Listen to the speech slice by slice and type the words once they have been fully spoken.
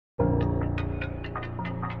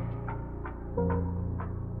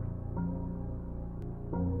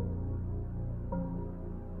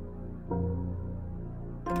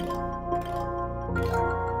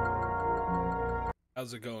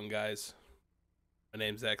How's it going, guys? My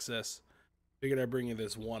name's XS. Figured I'd bring you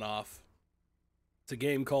this one-off. It's a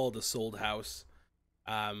game called The Sold House.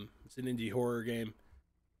 It's an indie horror game.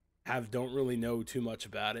 Don't really know too much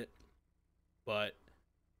about it, but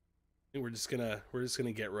I think we're just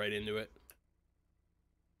gonna get right into it.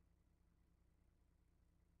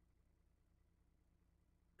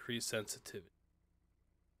 Increase sensitivity.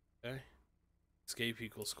 Okay. Escape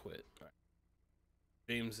equals quit. All right.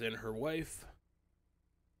 James and her wife.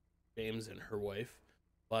 James and her wife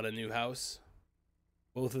bought a new house.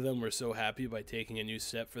 Both of them were so happy by taking a new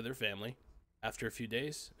step for their family. After a few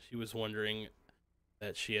days, she was wondering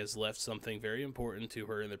that she has left something very important to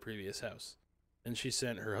her in the previous house. Then she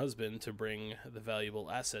sent her husband to bring the valuable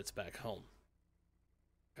assets back home.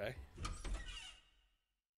 Okay.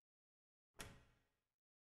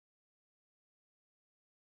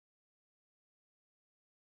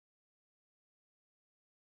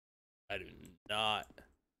 I do not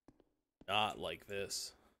not like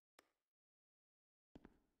this.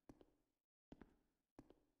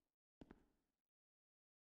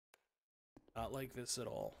 Not like this at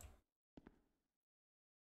all.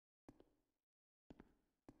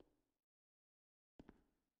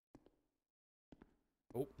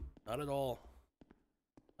 Oh, not at all.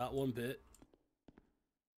 Not one bit.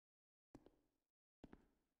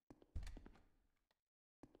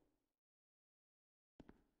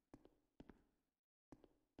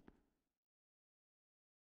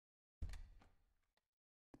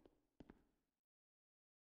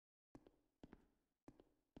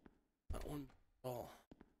 Not one at all.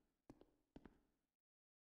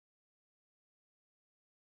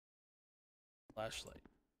 Flashlight.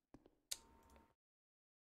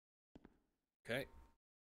 Okay.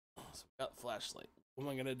 So we got flashlight. What am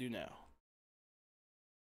I gonna do now?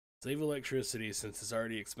 Save electricity since it's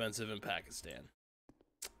already expensive in Pakistan.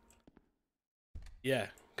 Yeah,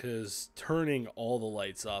 because turning all the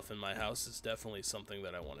lights off in my house is definitely something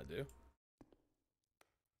that I want to do.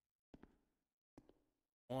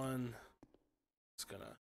 One. Just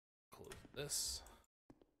gonna close this.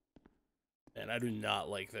 And I do not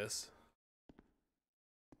like this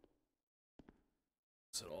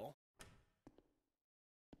at all.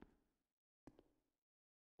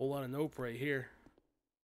 Whole lot of nope right here.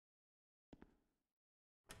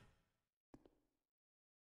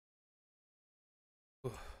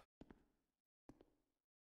 Okay.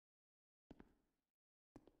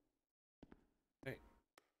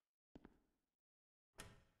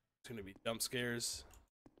 It's gonna be jump scares.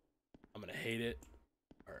 I'm gonna hate it.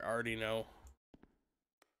 I already know.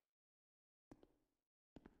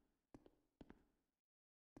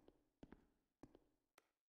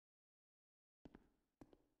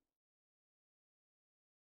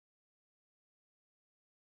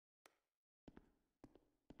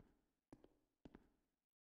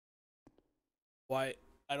 Why?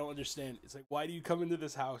 I don't understand. It's like, why do you come into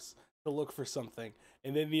this house to look for something,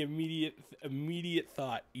 and then the your immediate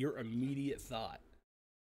thought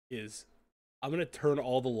is, I'm gonna turn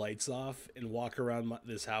all the lights off and walk around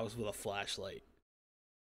this house with a flashlight.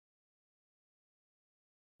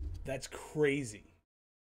 That's crazy.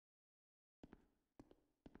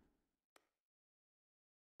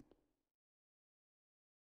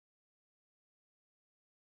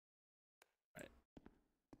 Right.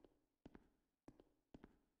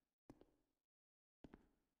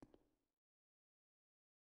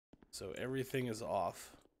 So everything is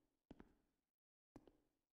off.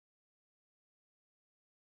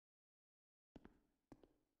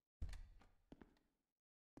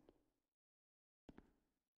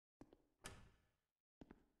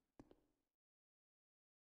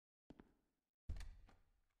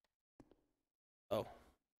 Oh.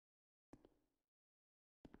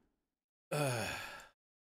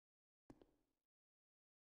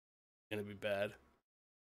 Gonna be bad.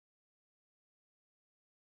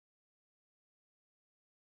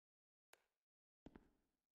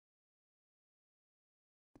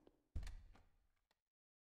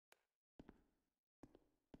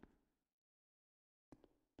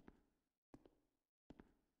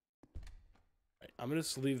 Right, I'm gonna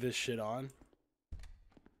just leave this shit on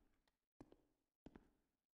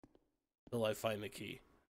until I find the key.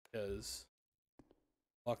 Because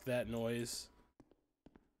fuck that noise.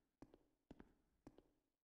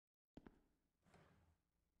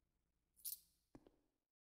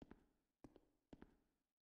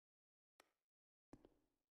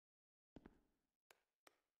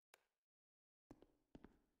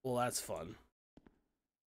 Well, that's fun.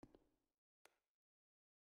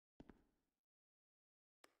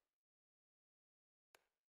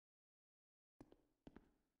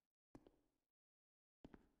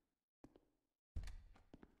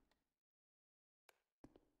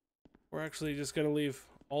 We're actually just gonna leave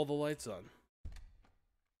all the lights on.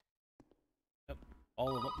 Yep,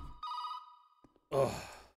 all of them. Ugh.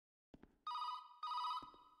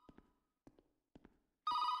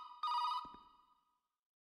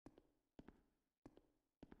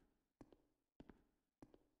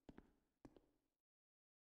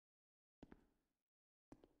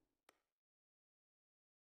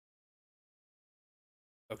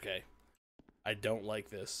 Okay. I don't like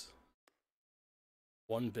this.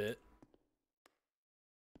 One bit.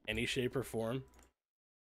 Any shape or form.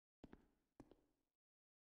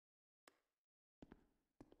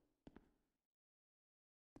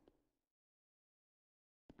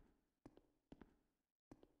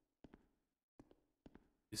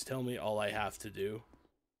 Please tell me all I have to do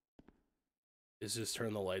is just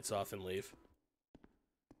turn the lights off and leave.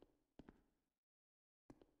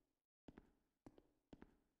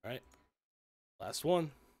 Alright. Last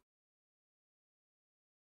one.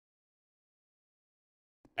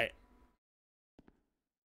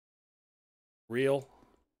 Real.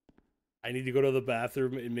 I need to go to the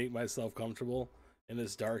bathroom and make myself comfortable in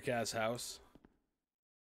this dark ass house.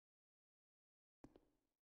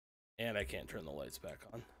 And I can't turn the lights back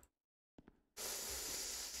on.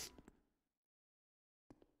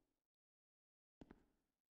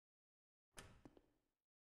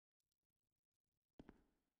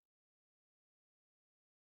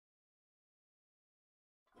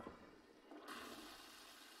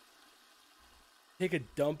 Take a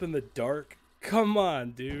dump in the dark? Come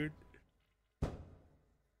on, dude.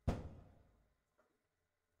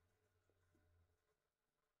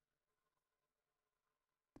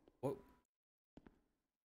 What?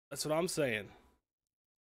 That's what I'm saying.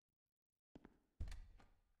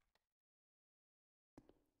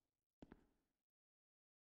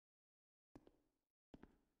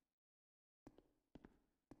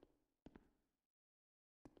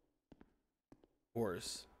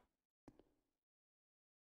 Horse.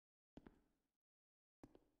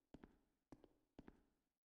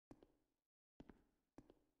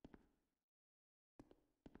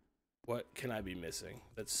 What can I be missing?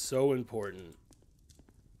 That's so important.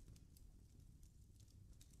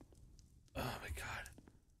 Oh my god.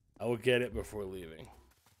 I will get it before leaving.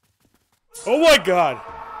 Oh my god!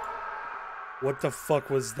 What the fuck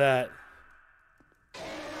was that?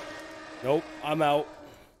 Nope, I'm out.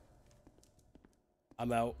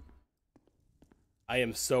 I'm out. I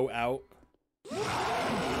am so out.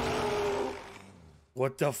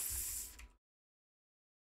 What the f...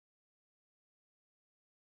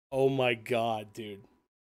 Oh my god, dude.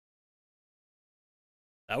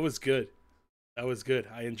 That was good. That was good.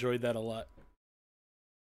 I enjoyed that a lot.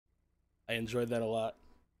 I enjoyed that a lot.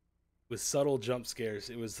 With subtle jump scares.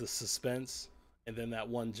 It was the suspense and then that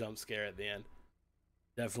one jump scare at the end.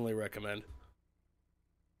 Definitely recommend.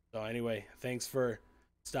 So anyway, thanks for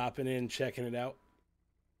stopping in, checking it out.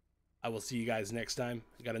 I will see you guys next time.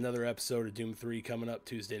 I got another episode of Doom 3 coming up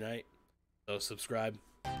Tuesday night. So subscribe,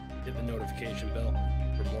 hit the notification bell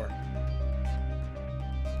for more.